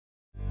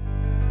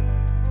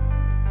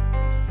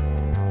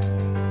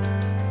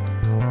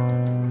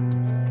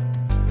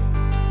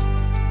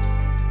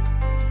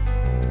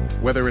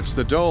Whether it's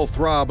the dull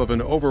throb of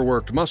an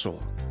overworked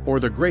muscle or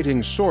the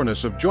grating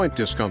soreness of joint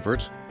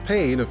discomfort,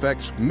 pain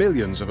affects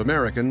millions of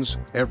Americans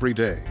every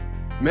day.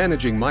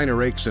 Managing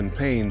minor aches and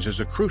pains is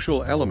a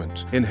crucial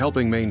element in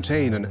helping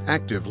maintain an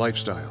active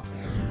lifestyle.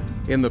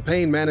 In the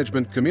pain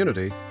management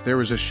community, there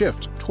is a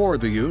shift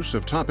toward the use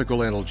of topical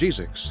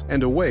analgesics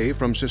and away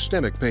from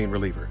systemic pain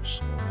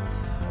relievers.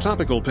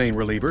 Topical pain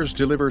relievers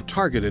deliver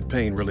targeted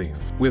pain relief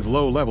with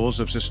low levels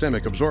of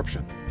systemic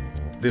absorption.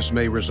 This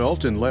may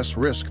result in less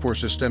risk for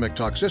systemic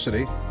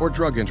toxicity or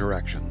drug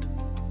interaction.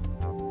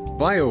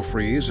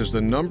 Biofreeze is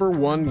the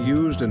 #1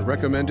 used and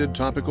recommended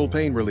topical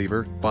pain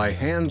reliever by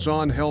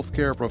hands-on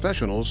healthcare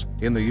professionals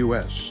in the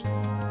U.S.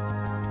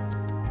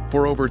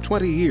 For over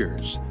 20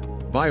 years,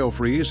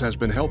 Biofreeze has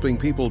been helping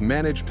people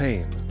manage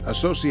pain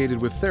associated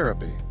with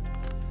therapy,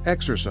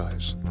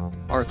 exercise,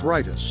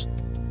 arthritis,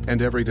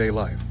 and everyday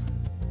life.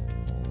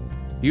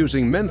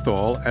 Using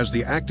menthol as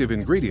the active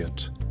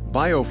ingredient,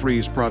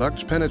 Biofreeze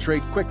products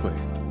penetrate quickly,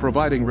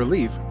 providing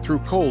relief through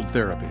cold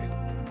therapy.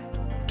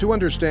 To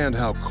understand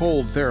how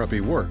cold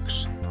therapy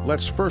works,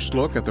 let's first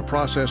look at the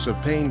process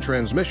of pain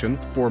transmission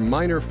for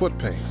minor foot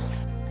pain.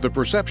 The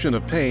perception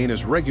of pain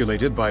is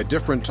regulated by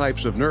different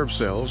types of nerve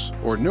cells,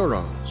 or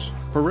neurons.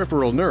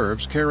 Peripheral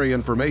nerves carry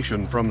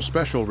information from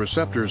special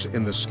receptors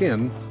in the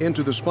skin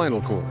into the spinal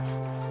cord.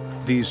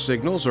 These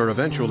signals are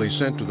eventually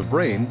sent to the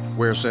brain,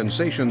 where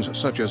sensations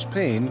such as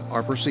pain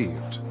are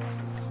perceived.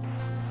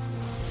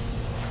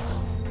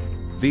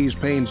 These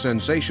pain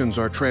sensations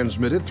are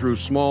transmitted through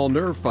small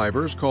nerve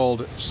fibers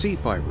called C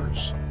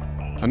fibers.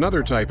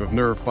 Another type of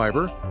nerve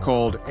fiber,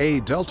 called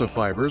A delta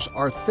fibers,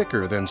 are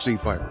thicker than C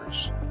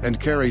fibers and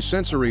carry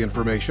sensory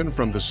information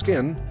from the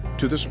skin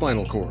to the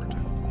spinal cord.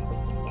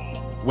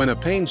 When a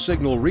pain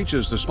signal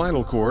reaches the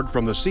spinal cord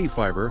from the C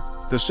fiber,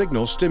 the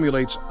signal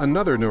stimulates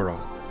another neuron,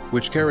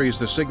 which carries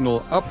the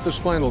signal up the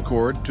spinal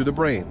cord to the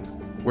brain,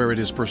 where it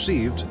is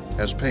perceived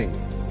as pain.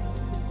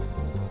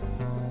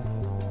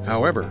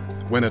 However,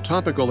 when a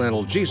topical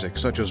analgesic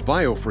such as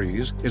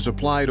Biofreeze is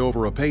applied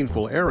over a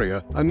painful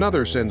area,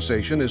 another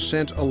sensation is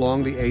sent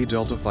along the A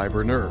delta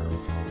fiber nerve.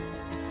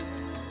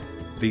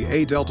 The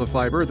A delta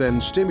fiber then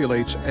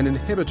stimulates an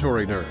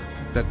inhibitory nerve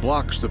that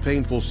blocks the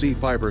painful C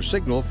fiber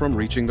signal from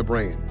reaching the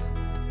brain.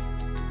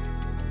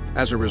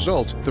 As a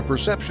result, the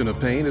perception of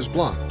pain is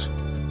blocked.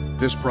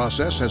 This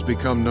process has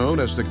become known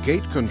as the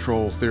gate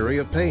control theory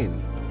of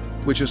pain,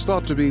 which is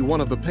thought to be one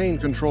of the pain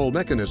control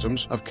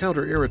mechanisms of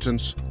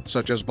counter-irritants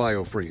such as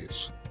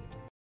Biofreeze.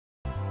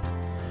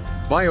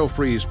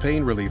 Biofreeze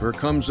pain reliever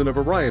comes in a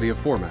variety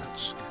of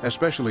formats,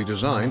 especially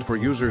designed for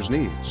users'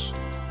 needs,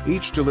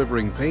 each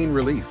delivering pain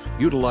relief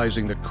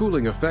utilizing the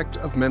cooling effect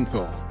of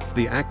menthol,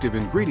 the active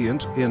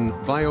ingredient in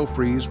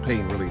Biofreeze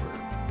pain reliever.